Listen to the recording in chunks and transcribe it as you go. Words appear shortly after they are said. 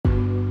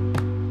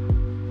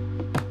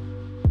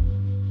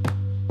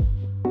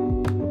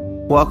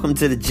Welcome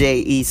to the J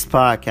East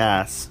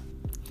podcast.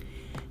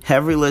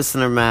 Every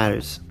listener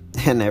matters,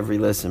 and every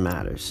listen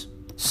matters.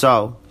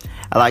 So,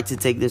 I'd like to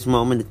take this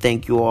moment to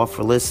thank you all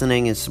for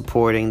listening and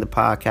supporting the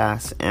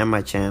podcast and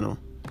my channel.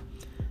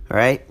 All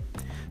right?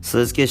 So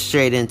let's get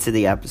straight into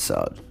the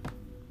episode.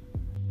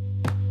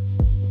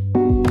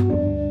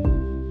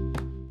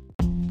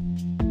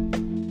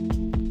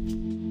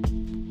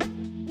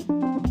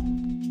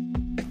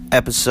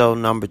 Episode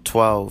number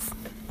 12.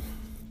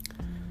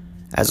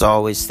 As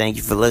always, thank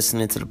you for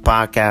listening to the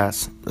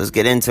podcast. Let's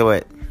get into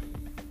it.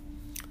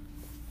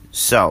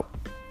 So,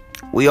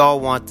 we all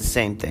want the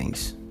same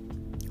things.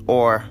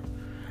 Or,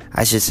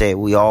 I should say,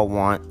 we all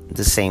want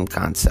the same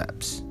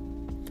concepts.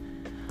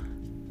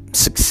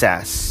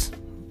 Success,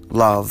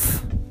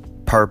 love,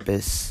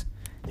 purpose,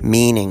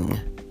 meaning,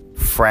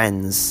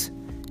 friends,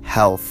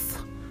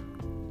 health,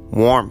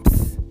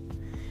 warmth,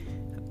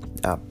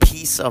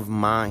 peace of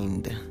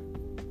mind.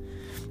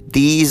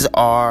 These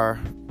are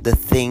the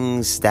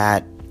things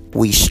that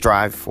we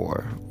strive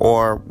for,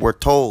 or we're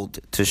told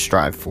to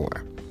strive for.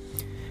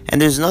 And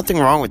there's nothing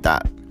wrong with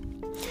that.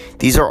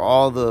 These are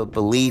all the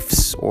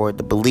beliefs or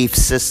the belief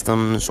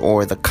systems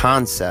or the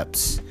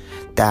concepts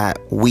that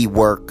we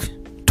work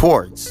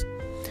towards.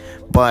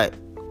 But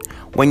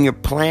when your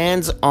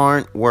plans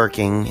aren't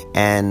working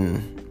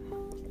and,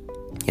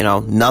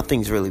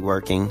 nothing's really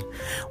working,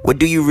 what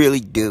do you really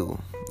do?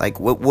 Like,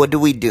 what do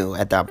we do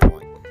at that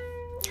point?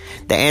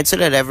 The answer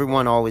that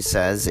everyone always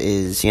says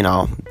is,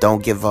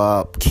 don't give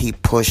up,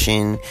 keep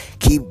pushing,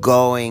 keep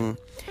going.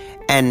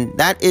 And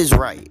that is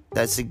right.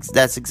 That's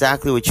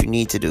exactly what you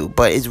need to do.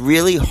 But it's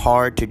really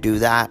hard to do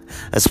that,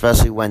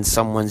 especially when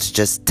someone's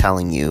just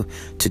telling you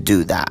to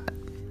do that.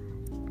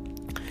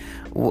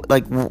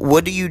 Like,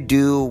 what do you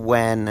do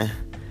when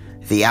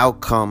the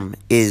outcome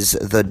is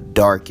the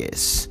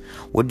darkest?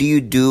 What do you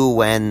do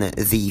when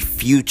the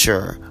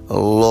future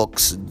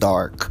looks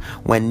dark?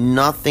 When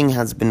nothing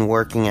has been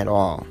working at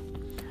all?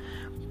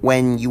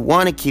 When you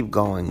want to keep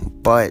going,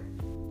 but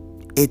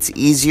it's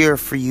easier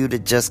for you to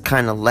just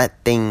kind of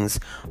let things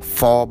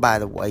fall by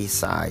the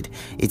wayside.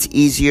 It's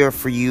easier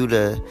for you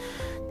to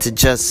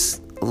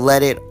just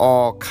let it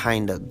all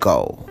kind of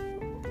go.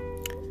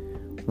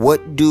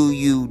 What do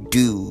you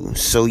do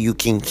so you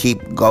can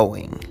keep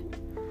going?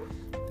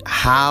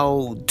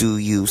 How do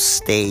you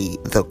stay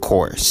the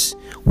course?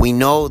 We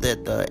know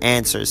that the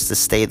answer is to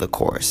stay the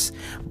course,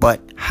 but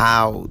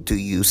how do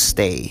you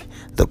stay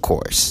the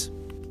course?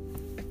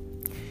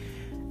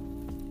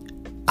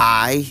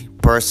 I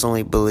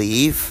personally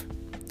believe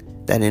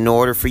that in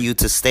order for you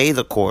to stay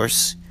the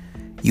course,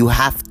 you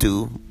have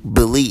to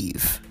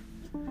believe.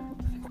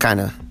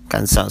 Kind of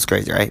sounds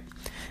crazy, right?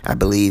 I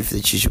believe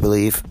that you should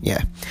believe.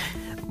 Yeah.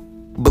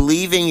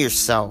 Believe in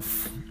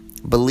yourself.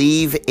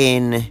 Believe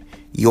in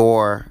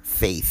your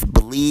faith.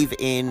 Believe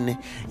in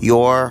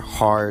your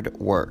hard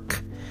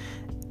work.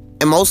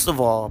 And most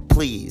of all,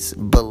 please,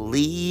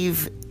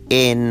 believe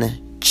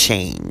in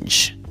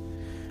change.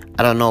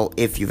 I don't know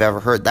if you've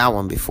ever heard that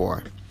one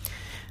before.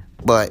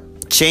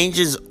 But change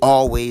is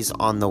always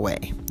on the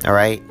way, all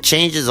right?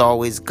 Change is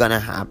always going to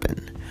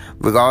happen.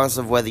 Regardless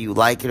of whether you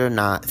like it or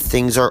not,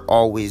 things are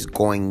always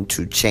going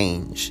to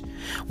change.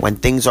 When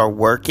things are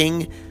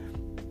working,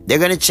 they're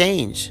going to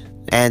change.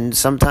 And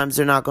sometimes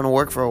they're not going to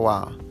work for a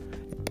while.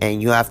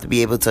 And you have to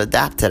be able to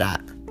adapt to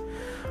that.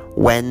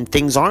 When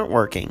things aren't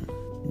working,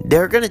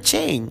 they're going to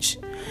change.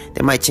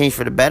 They might change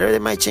for the better, they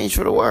might change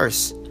for the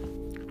worse.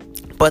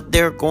 But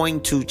they're going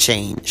to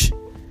change.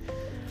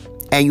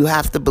 And you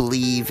have to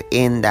believe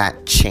in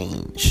that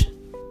change.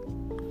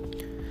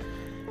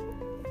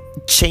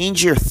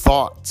 Change your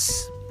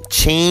thoughts.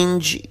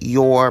 Change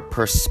your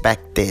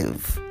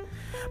perspective.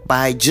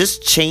 By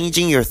just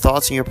changing your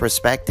thoughts and your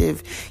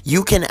perspective,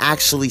 you can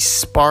actually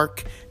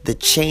spark the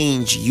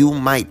change you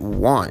might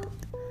want.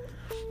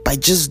 By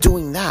just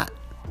doing that,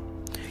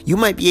 you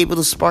might be able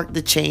to spark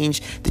the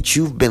change that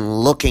you've been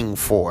looking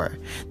for.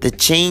 The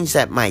change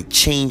that might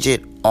change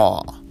it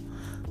all.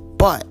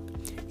 But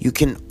you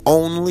can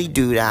only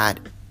do that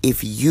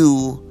if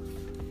you,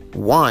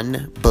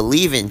 1,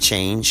 believe in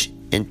change,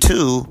 and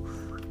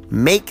 2,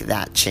 make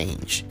that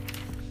change.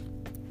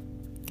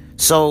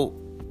 So,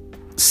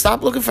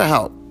 stop looking for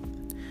help.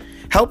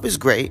 Help is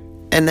great,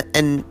 and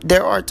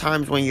there are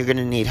times when you're going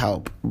to need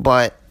help,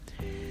 but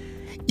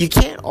you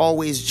can't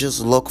always just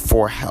look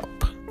for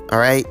help, all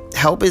right?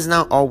 Help is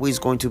not always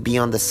going to be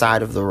on the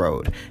side of the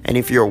road, and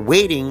if you're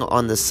waiting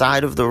on the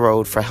side of the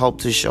road for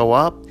help to show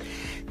up,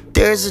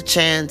 there's a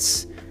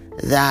chance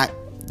that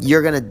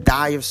you're going to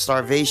die of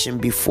starvation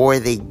before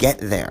they get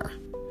there.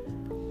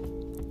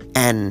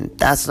 And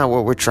that's not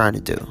what we're trying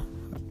to do.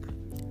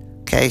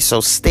 Okay,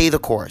 so stay the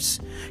course.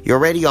 You're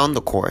already on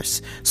the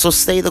course. So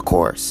stay the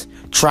course.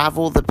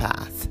 Travel the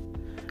path.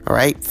 All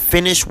right?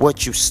 Finish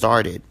what you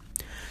started.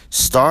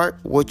 Start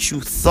what you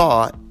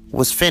thought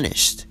was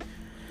finished.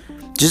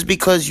 Just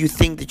because you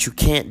think that you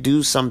can't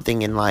do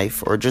something in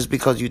life, or just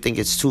because you think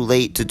it's too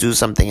late to do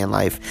something in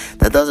life,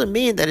 that doesn't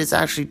mean that it's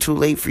actually too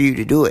late for you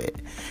to do it.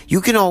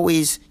 You can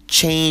always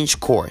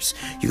change course.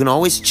 You can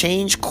always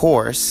change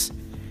course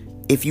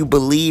if you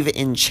believe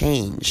in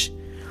change.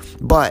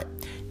 But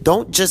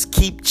don't just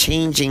keep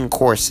changing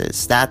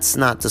courses. That's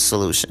not the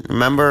solution.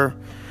 Remember,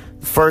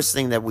 the first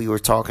thing that we were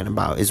talking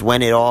about is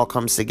when it all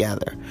comes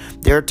together.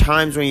 There are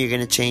times when you're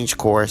going to change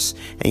course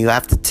and you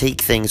have to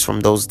take things from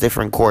those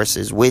different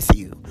courses with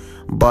you.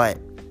 But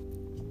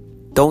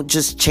don't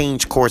just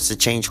change course to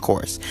change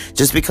course.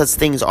 Just because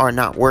things are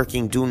not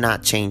working, do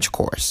not change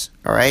course.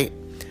 All right?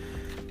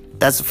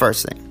 That's the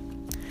first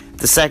thing.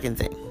 The second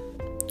thing.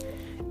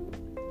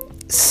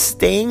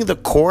 Staying the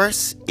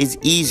course is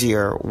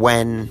easier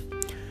when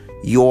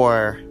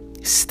you're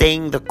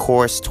staying the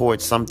course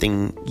towards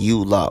something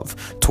you love,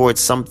 towards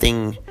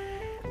something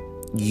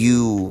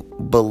you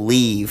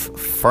believe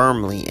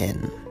firmly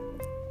in.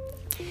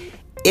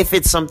 If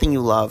it's something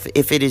you love,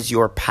 if it is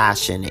your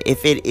passion,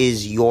 if it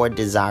is your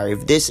desire,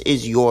 if this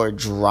is your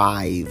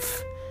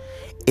drive,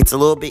 it's a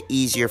little bit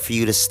easier for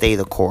you to stay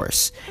the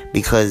course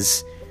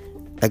because,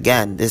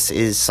 again, this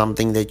is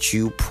something that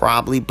you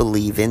probably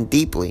believe in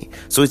deeply.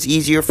 So it's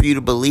easier for you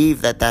to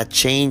believe that that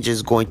change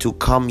is going to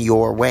come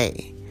your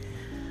way.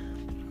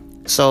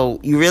 So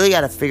you really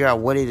got to figure out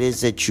what it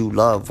is that you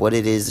love, what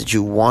it is that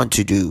you want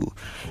to do.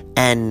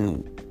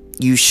 And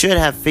you should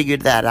have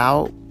figured that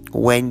out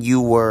when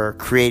you were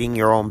creating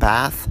your own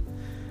path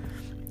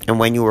and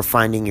when you were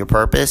finding your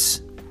purpose.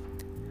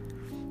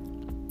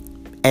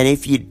 And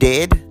if you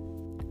did,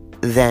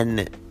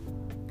 then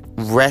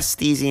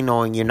rest easy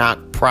knowing you're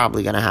not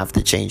probably going to have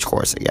to change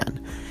course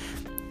again.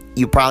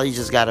 You probably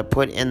just got to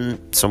put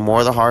in some more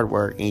of the hard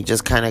work, and you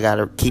just kind of got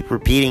to keep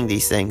repeating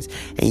these things,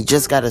 and you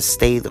just got to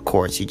stay the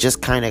course. You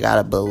just kind of got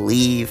to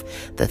believe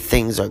that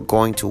things are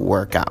going to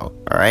work out,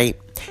 all right?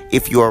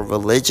 If you're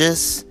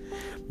religious,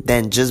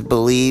 then just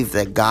believe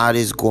that God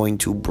is going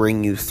to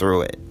bring you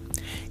through it.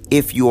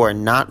 If you are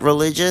not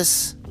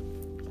religious,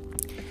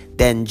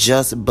 then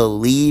just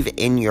believe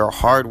in your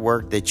hard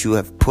work that you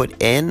have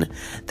put in,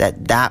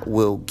 that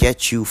will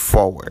get you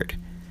forward.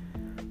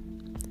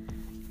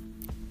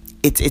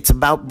 It's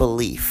about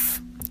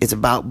belief. It's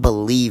about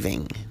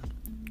believing.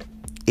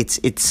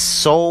 It's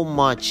so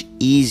much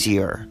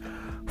easier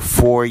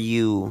for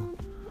you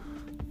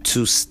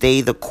to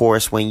stay the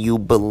course when you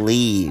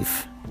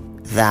believe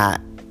that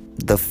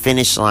the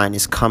finish line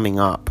is coming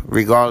up,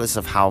 regardless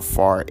of how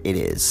far it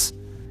is.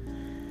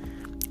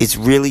 It's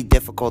really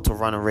difficult to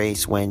run a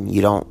race when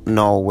you don't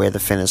know where the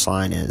finish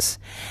line is.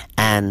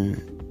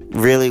 And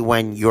really,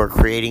 when you're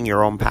creating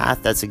your own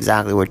path, that's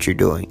exactly what you're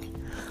doing.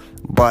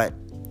 But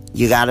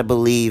you got to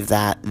believe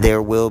that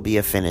there will be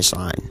a finish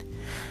line.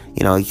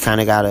 You know, you kind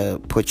of got to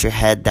put your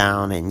head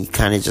down and you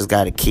kind of just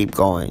got to keep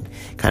going.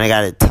 Kind of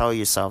got to tell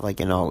yourself,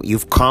 like, you know,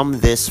 you've come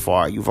this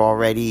far. You've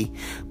already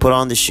put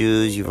on the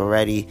shoes. You've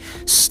already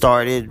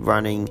started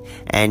running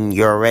and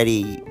you're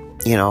already,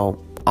 you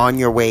know, on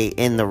your way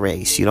in the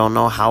race. You don't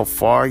know how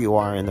far you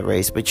are in the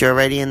race, but you're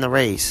already in the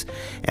race.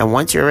 And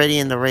once you're already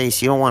in the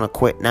race, you don't want to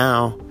quit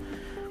now.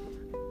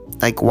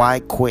 Like,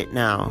 why quit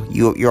now?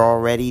 You're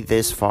already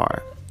this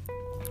far.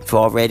 You've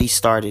already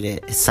started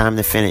it. It's time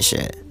to finish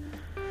it.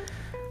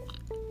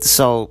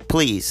 So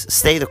please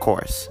stay the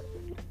course.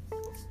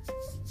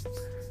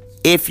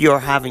 If you're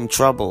having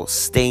trouble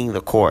staying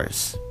the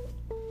course,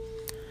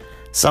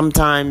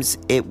 sometimes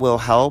it will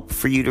help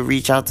for you to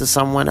reach out to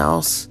someone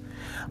else.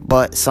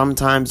 But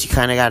sometimes you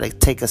kind of got to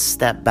take a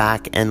step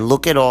back and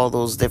look at all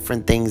those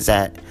different things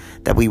that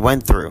we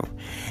went through.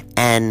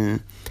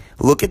 And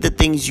look at the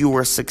things you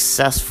were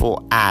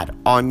successful at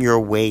on your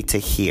way to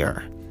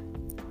here.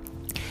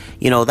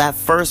 You know, that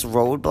first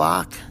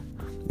roadblock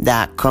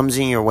that comes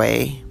in your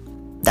way,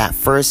 that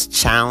first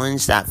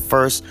challenge, that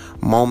first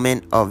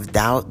moment of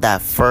doubt,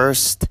 that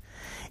first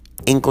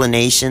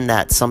inclination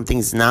that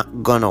something's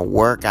not gonna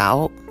work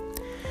out,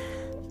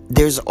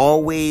 there's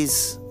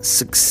always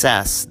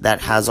success that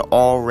has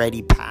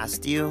already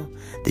passed you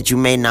that you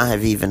may not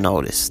have even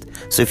noticed.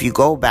 So if you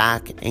go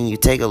back and you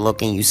take a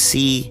look and you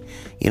see,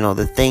 you know,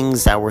 the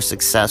things that were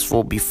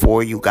successful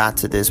before you got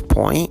to this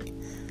point,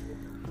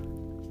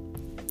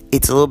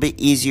 it's a little bit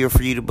easier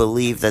for you to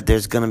believe that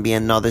there's going to be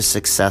another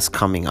success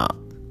coming up.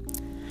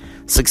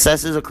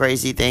 Success is a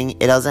crazy thing.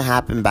 It doesn't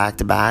happen back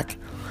to back.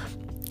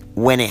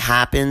 When it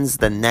happens,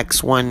 the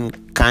next one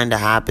kind of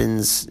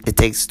happens. It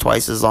takes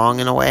twice as long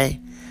in a way.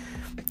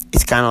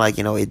 It's kind of like,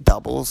 you know, it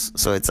doubles.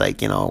 So it's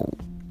like, you know,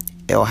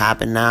 it'll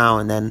happen now,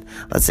 and then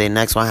let's say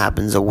next one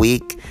happens a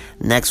week.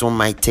 Next one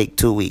might take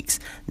 2 weeks.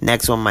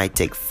 Next one might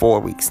take 4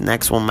 weeks.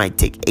 Next one might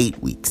take 8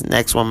 weeks.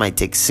 Next one might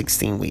take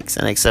 16 weeks,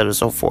 and etc. and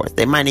so forth.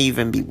 They might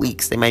even be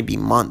weeks. They might be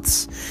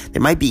months. They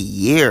might be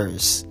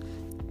years.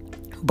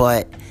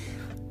 But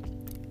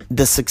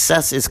the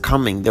success is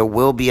coming. There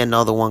will be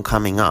another one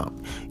coming up.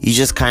 You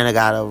just kind of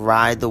got to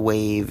ride the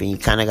wave, and you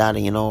kind of got to,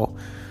 you know,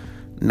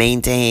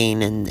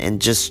 maintain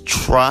and just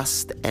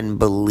trust and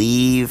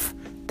believe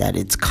that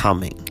it's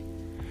coming.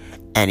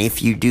 And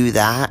if you do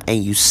that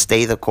and you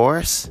stay the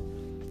course,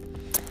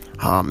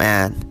 oh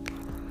man,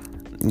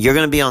 you're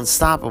going to be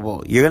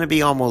unstoppable. You're going to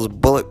be almost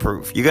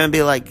bulletproof. You're going to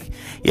be like,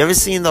 you ever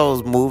seen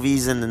those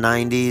movies in the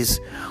 90s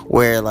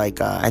where like,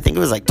 I think it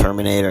was like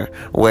Terminator,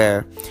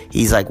 where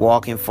he's like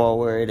walking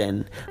forward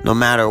and no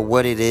matter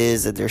what it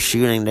is that they're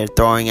shooting, they're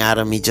throwing at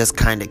him, he just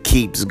kind of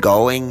keeps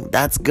going.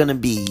 That's going to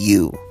be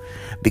you.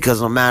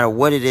 Because no matter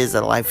what it is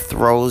that life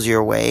throws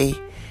your way,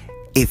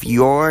 if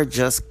you're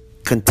just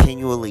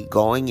continually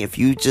going, if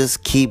you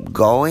just keep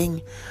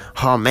going,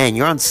 oh man,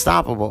 you're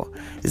unstoppable.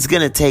 It's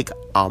going to take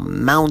a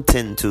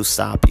mountain to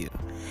stop you.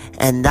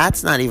 And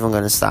that's not even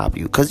going to stop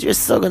you because you're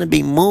still going to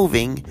be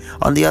moving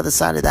on the other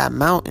side of that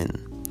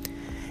mountain.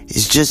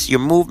 It's just your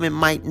movement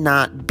might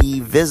not be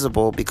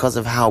visible because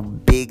of how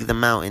big the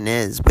mountain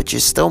is, but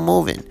you're still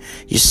moving.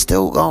 You're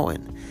still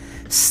going.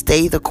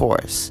 Stay the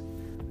course.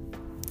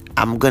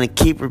 I'm going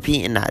to keep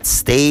repeating that.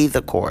 Stay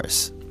the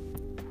course.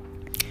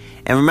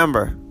 And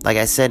remember, like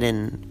I said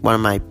in one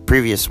of my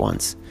previous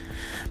ones,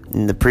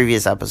 in the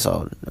previous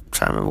episode, I'm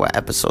trying to remember what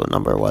episode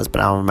number it was,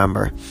 but I don't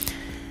remember.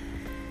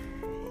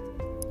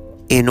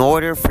 In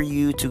order for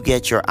you to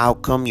get your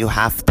outcome, you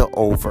have to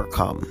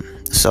overcome.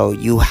 So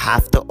you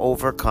have to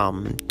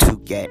overcome to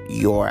get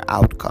your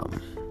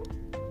outcome.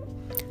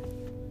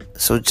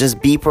 So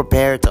just be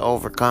prepared to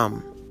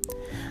overcome.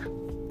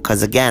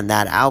 Because again,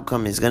 that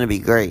outcome is going to be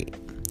great.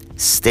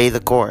 Stay the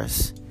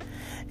course.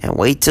 And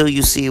wait till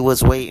you see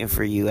what's waiting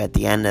for you at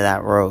the end of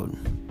that road.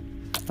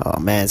 Oh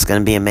man, it's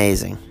going to be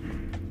amazing.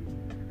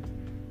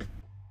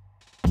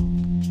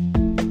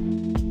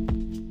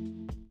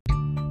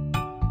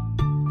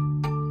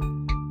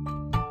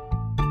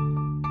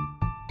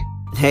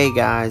 Hey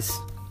guys,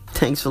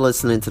 thanks for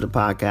listening to the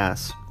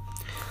podcast.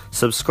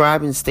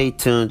 Subscribe and stay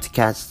tuned to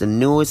catch the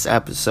newest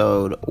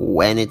episode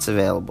when it's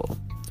available.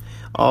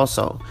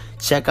 Also,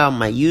 check out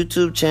my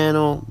YouTube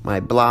channel, my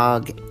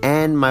blog,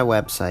 and my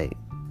website.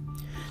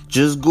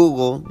 Just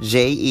Google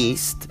J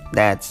East,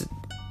 that's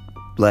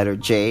letter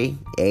J,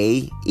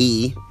 A,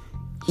 E,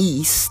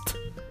 East,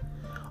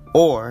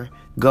 or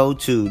go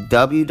to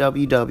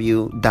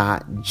www.jeast.com.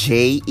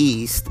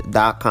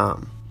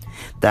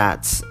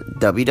 That's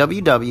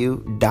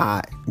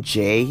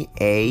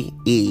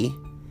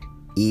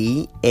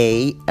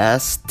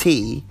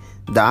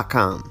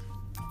www.jeast.com.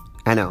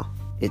 I know,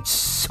 it's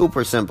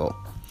super simple.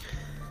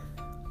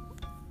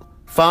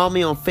 Follow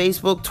me on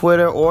Facebook,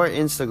 Twitter, or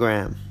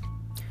Instagram.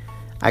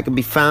 I can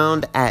be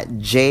found at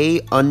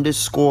J_East.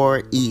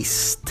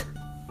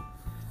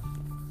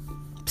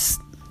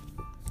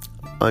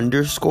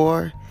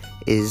 Underscore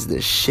is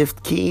the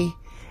shift key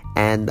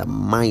and the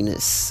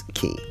minus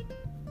key.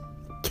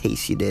 In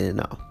case you didn't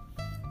know.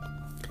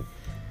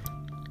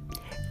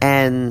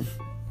 And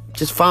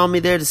just follow me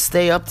there to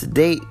stay up to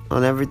date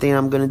on everything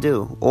I'm going to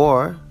do.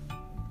 Or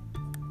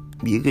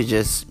you could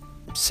just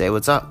say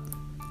what's up.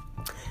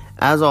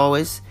 As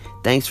always,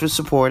 thanks for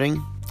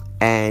supporting.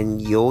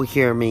 And you'll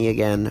hear me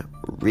again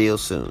real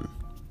soon.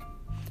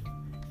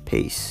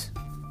 Peace.